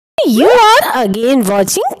you are again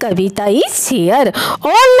watching Kavita Is Here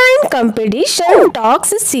online competition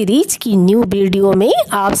talks series की new video में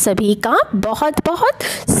आप सभी का बहुत बहुत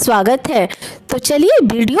स्वागत है। तो चलिए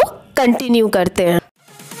वीडियो कंटिन्यू करते हैं।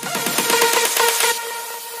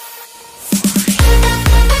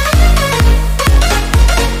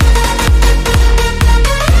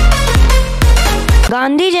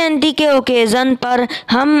 गांधी जयंती के ओकेजन पर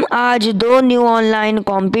हम आज दो न्यू ऑनलाइन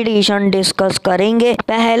कंपटीशन डिस्कस करेंगे।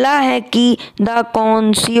 पहला है कि the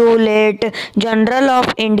consulate general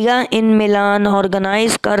of India in Milan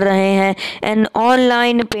organise कर रहे हैं an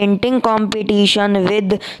online painting competition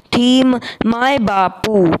with theme my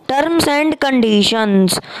Bapu. Terms and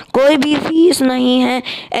conditions, कोई भी फीस नहीं है।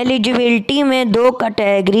 एलिजिबिलिटी में दो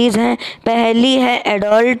कैटेगरीज हैं। पहली है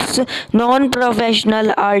एडल्ट्स, नॉन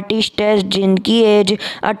प्रोफेशनल आर्टिस्ट जिनकी एज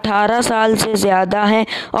 18 साल से ज़्यादा है,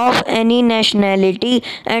 of any nationality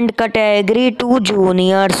and category to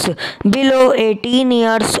juniors below 18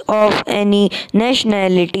 years of any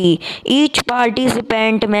nationality. Each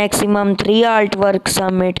participant maximum 3 art work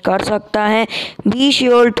submit कर सकता है। Be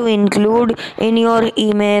sure to include in your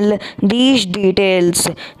email these details: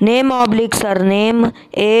 name oblique surname,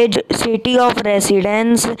 as, city of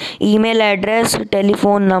residence, email address,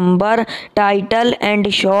 telephone number, title and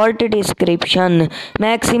short description.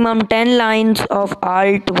 Maximum 10 lines of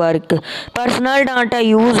art work. Personal data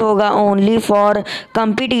use होगा only for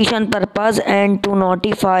competition purpose and to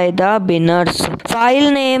notify the winners. File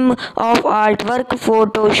name of art work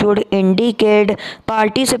photo should indicate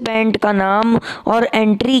participant का नाम और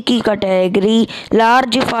entry की category.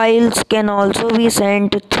 Large files can also be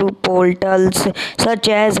sent through portals such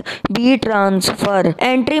as B transfer.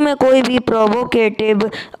 Entry में कोई भी provocative,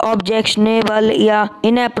 objectionable या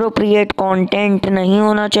inappropriate content नहीं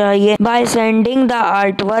होना चाहिए। By sending the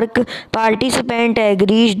art work, participant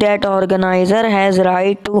agrees that organiser has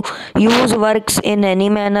right to use works in any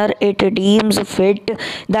manner it deems fit.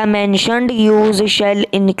 The mentioned use shall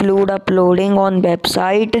include uploading on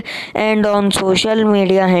website and on social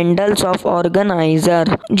media handles of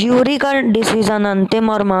organiser. Jury का decision अंतिम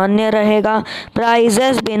और मान्य रहेगा।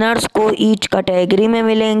 Prices winners को each category में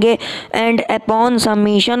मिलेंगे and upon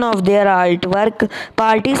submission of their art work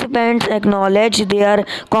participants acknowledge their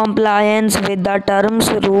compliance with the terms,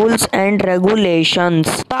 rules and regulations.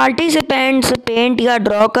 Participants paint या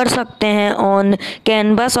draw कर सकते हैं on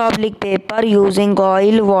canvas oblique paper using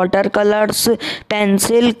oil, water colours,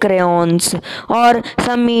 pencil, crayons और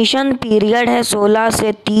submission period है 16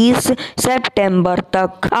 से 30 सितंबर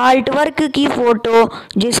तक। Art work की photo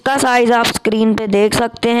जिसका साइज आप स्क्रीन पे देख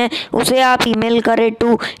सकते हैं उसे आप ईमेल करें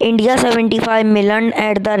टू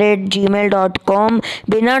india75milan@gmail.com।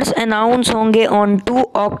 विनर्स अनाउंस होंगे ऑन 2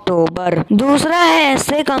 अक्टूबर। दूसरा है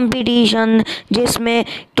ऐसे कंपटीशन जिसमें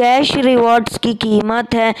कैश रिवॉर्ड्स की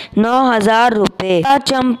कीमत है 9,000 रुपये।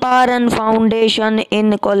 Champaran foundation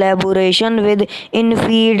in collaboration with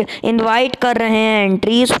इनफीड invite कर रहे हैं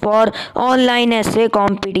एंट्रीज फॉर ऑनलाइन ऐसे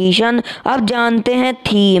कंपटीशन। अब जानते हैं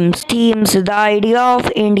themes. The idea of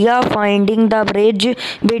India finding the bridge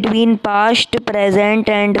between past, present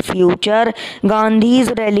and future,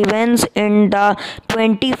 Gandhi's relevance in the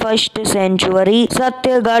 21st century,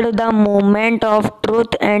 Satyagad, the movement of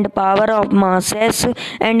truth and power of masses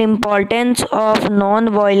and importance of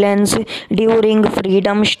non-violence during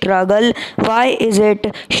freedom struggle. Why is it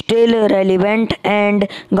still relevant? And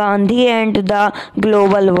Gandhi and the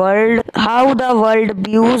global world, how the world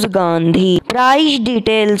views Gandhi. Prize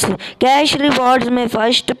details: cash rewards में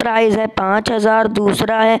first prize है 5,000,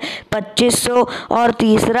 दूसरा है 2,500 और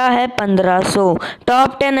तीसरा है 1,500।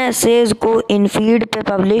 Top 10 essays को इनफीड पे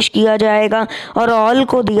publish किया जाएगा और ऑल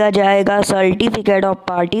को दिया जाएगा certificate of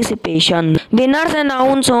participation. Winners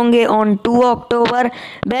announce होंगे ऑन 2 अक्टूबर।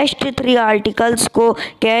 बेस्ट 3 आर्टिकल्स को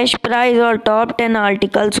कैश प्राइज और टॉप 10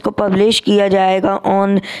 आर्टिकल्स को पब्लिश किया जाएगा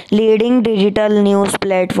on leading digital news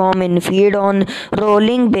platform इनफीड on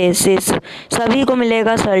rolling basis. सभी को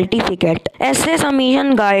मिलेगा सर्टिफिकेट। ऐसे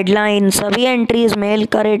सबमिशन गाइडलाइन: सभी एंट्रीज मेल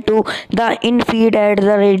करें टू द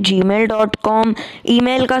infeed@gmail.com।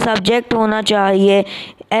 ईमेल का सब्जेक्ट होना चाहिए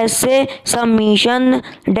ऐसे submission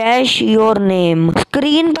dash your name.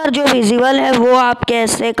 Screen पर जो विजिबल है वो आपके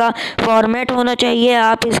ऐसे का फॉर्मेट होना चाहिए।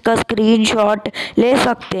 आप इसका स्क्रीनशॉट ले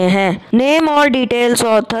सकते हैं। नेम और डिटेल्स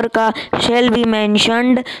ऑथर का shall be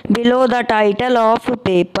mentioned below the title of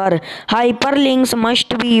paper. Hyperlinks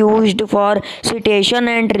must be used for citation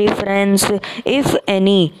and reference if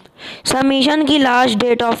any. Submission की last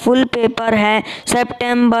date of full paper है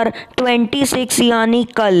सितंबर 26 यानी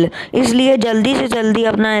कल, इसलिए जल्दी से जल्दी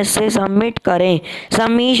अपना एसे सबमिट करें।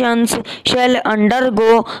 Submissions shell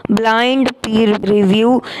undergo blind Pir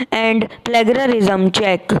review and plagiarism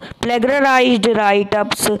check. प्लेगराइज्ड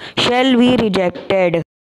write-ups shall be rejected.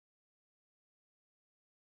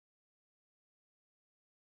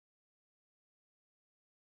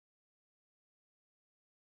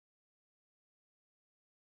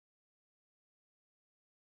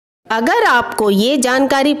 अगर आपको ये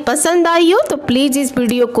जानकारी पसंद आई हो तो प्लीज़ इस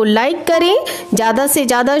वीडियो को लाइक करें, ज़्यादा से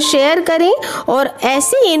ज़्यादा शेयर करें और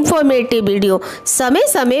ऐसी इन्फॉर्मेटिव वीडियो समय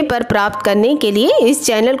समय पर प्राप्त करने के लिए इस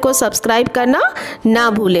चैनल को सब्सक्राइब करना ना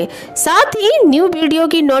भूलें। साथ ही न्यू वीडियो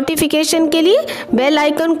की नोटिफिकेशन के लिए बेल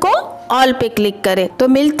आइकन को ऑल पे क्लिक करें। तो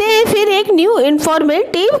मिलते हैं फिर एक new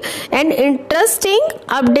informative and interesting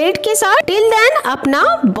update के साथ। टिल देन अपना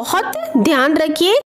बहुत ध्यान रखिए।